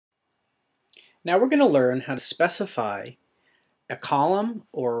Now we're going to learn how to specify a column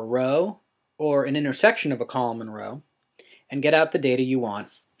or a row or an intersection of a column and row and get out the data you want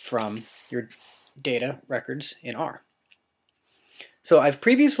from your data records in R. So I've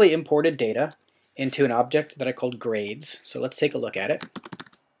previously imported data into an object that I called grades. So let's take a look at it.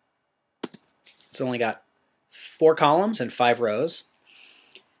 It's only got 4 columns and 5 rows.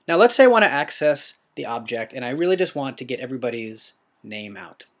 Now let's say I want to access the object and I really just want to get everybody's name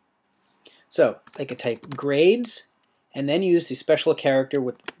out. So I could type grades and then use the special character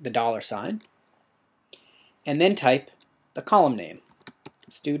with the $sign and then type the column name,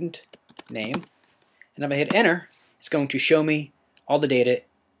 student name, and if I hit enter, it's going to show me all the data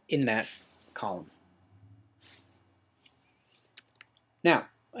in that column. Now,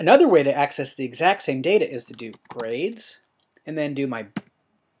 another way to access the exact same data is to do grades and then do my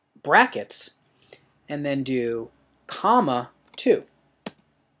brackets and then do comma 2.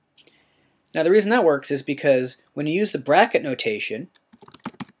 Now the reason that works is because when you use the bracket notation,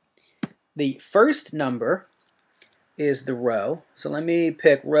 the first number is the row. So let me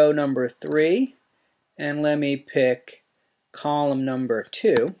pick row number 3 and let me pick column number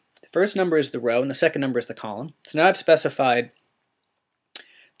 2. The first number is the row and the second number is the column. So now I've specified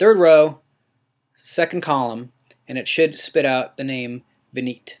third row, second column, and it should spit out the name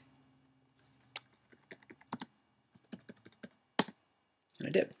Vinit. And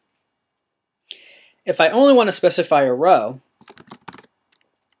I did. If I only want to specify a row,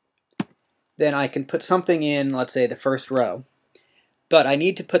 then I can put something in, let's say, the first row. But I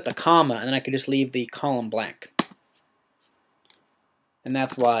need to put the comma, and then I can just leave the column blank. And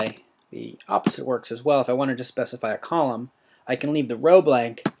that's why the opposite works as well. If I want to just specify a column, I can leave the row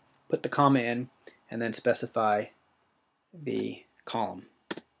blank, put the comma in, and then specify the column.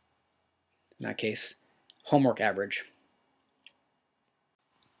 In that case, homework average.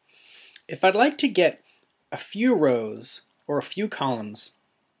 If I'd like to get a few rows or a few columns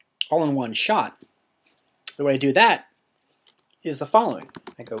all in one shot, the way I do that is the following.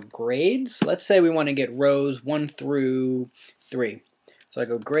 I go grades. Let's say we want to get rows 1 through 3. So I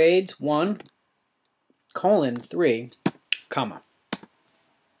go grades 1, colon 3, comma.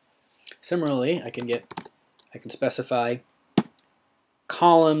 Similarly, I can specify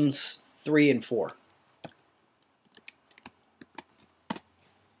columns 3 and 4.